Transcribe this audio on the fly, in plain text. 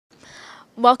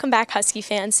Welcome back, Husky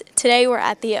fans. Today we're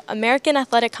at the American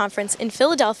Athletic Conference in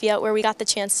Philadelphia, where we got the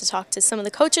chance to talk to some of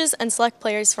the coaches and select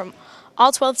players from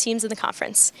all 12 teams in the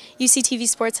conference. UCTV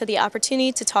Sports had the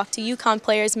opportunity to talk to UConn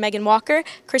players Megan Walker,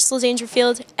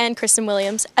 Dangerfield, and Christyn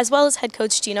Williams, as well as head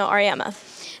coach Geno Auriemma.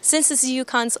 Since this is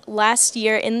UConn's last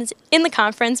year in the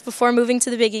conference before moving to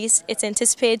the Big East, it's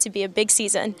anticipated to be a big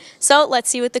season. So let's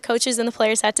see what the coaches and the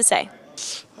players had to say.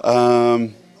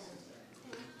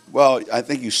 Well, I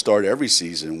think you start every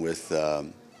season with, I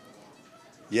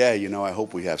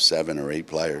hope we have 7 or 8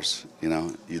 players.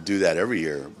 You do that every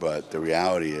year, but the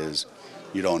reality is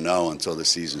you don't know until the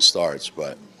season starts.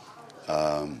 But,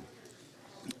 I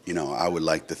would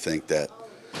like to think that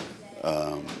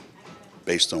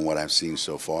based on what I've seen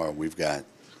so far, we've got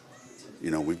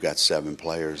 7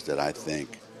 players that I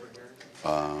think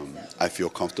I feel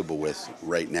comfortable with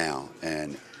right now,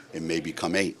 and it may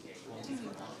become 8.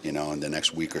 In the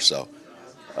next week or so.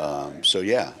 I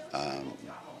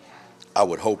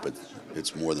would hope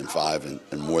it's more than 5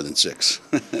 and more than 6.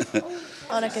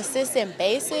 On a consistent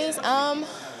basis,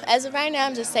 as of right now,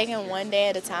 I'm just taking one day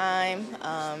at a time.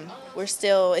 It's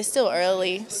still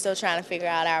early, still trying to figure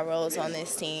out our roles on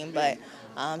this team, but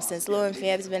since Lou and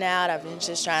Fieb's been out, I've been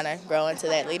just trying to grow into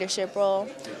that leadership role.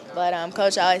 But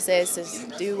Coach always says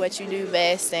to do what you do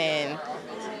best and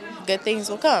good things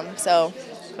will come. So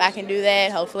if I can do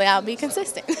that, hopefully I'll be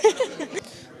consistent.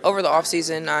 Over the off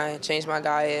season, I changed my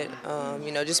diet,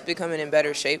 just becoming in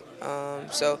better shape.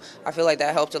 So I feel like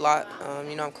that helped a lot.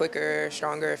 I'm quicker,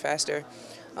 stronger, faster.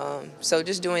 So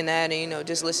just doing that and,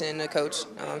 just listening to Coach,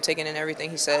 taking in everything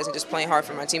he says and just playing hard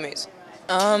for my teammates.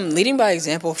 Leading by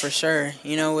example for sure.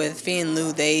 With Fee and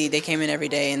Lou, they came in every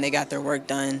day and they got their work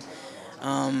done.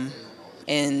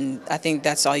 And I think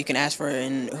that's all you can ask for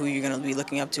and who you're going to be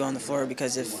looking up to on the floor,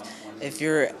 because if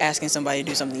you're asking somebody to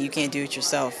do something you can't do it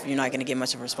yourself, you're not going to get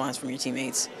much of a response from your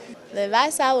teammates. The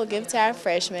advice I will give to our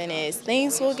freshmen is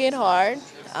things will get hard,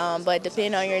 but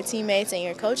depend on your teammates and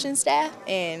your coaching staff,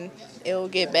 and it will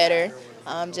get better.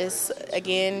 Just,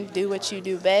 again, do what you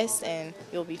do best, and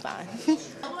you'll be fine.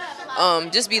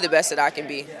 Just be the best that I can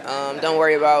be. Don't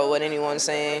worry about what anyone's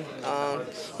saying.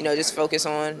 Just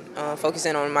focusing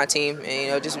on my team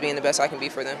and, just being the best I can be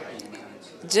for them.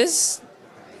 Just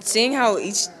seeing how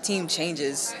each team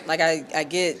changes. Like I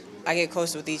get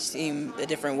close with each team a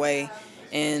different way,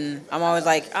 and I'm always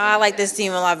like, I like this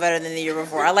team a lot better than the year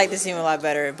before. I like this team a lot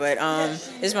better, but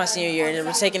this is my senior year, and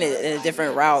we're taking it in a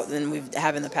different route than we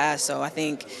have in the past. So I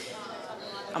think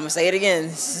I'm gonna say it again.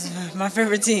 This is my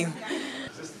favorite team.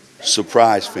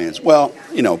 Surprise fans. Well,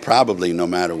 probably no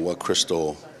matter what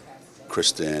Christyn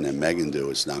and Megan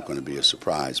do, it's not going to be a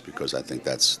surprise, because I think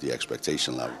that's the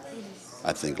expectation level.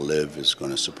 I think Liv is going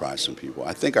to surprise some people.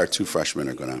 I think our 2 freshmen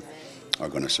are going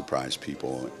to surprise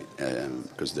people,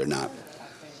 because they're not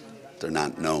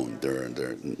known.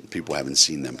 They're people haven't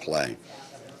seen them play,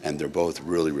 and they're both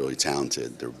really, really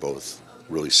talented. They're both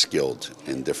really skilled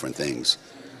in different things.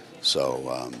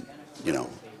 So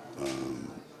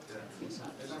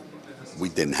we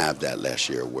didn't have that last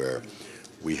year, where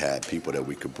we had people that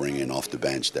we could bring in off the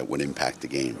bench that would impact the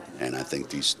game. And I think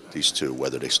these 2,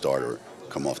 whether they start or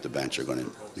come off the bench, are going to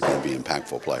be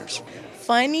impactful players.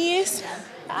 Funniest?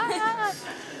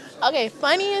 Okay,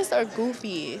 funniest or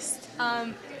goofiest?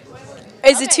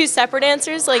 Is it 2 separate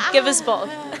answers? Give us both.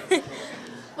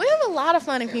 We have a lot of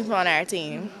funny people on our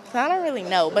team, so I don't really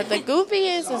know. But the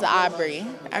goofiest is Aubrey,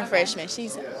 our freshman.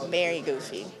 She's very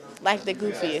goofy, like the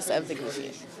goofiest of the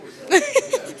goofiest.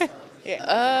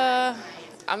 Yeah.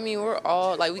 We're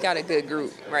all, we got a good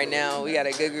group right now. We got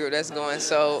a good group that's going.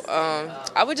 So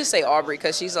I would just say Aubrey,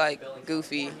 because she's,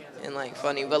 goofy and,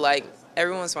 funny. But,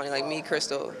 everyone's funny. Me,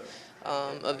 Crystal,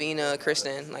 Avina,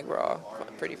 Christyn, we're all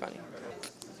pretty funny.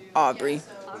 Aubrey.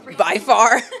 By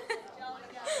far.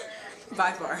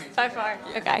 By far. By far.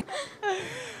 Okay.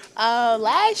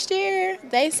 Last year,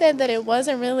 they said that it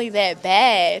wasn't really that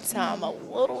bad, so I'm a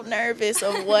little nervous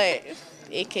of what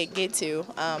it could get to.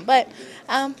 But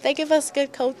they give us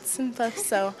good coats and stuff,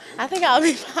 so I think I'll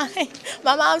be fine.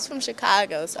 My mom's from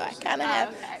Chicago, so I kind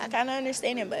of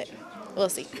understand it, but we'll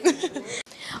see.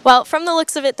 Well, from the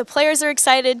looks of it, the players are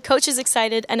excited, coach is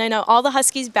excited, and I know all the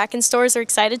Huskies back in stores are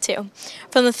excited too.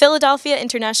 From the Philadelphia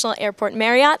International Airport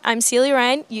Marriott, I'm Celia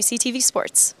Ryan, UCTV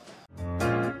Sports.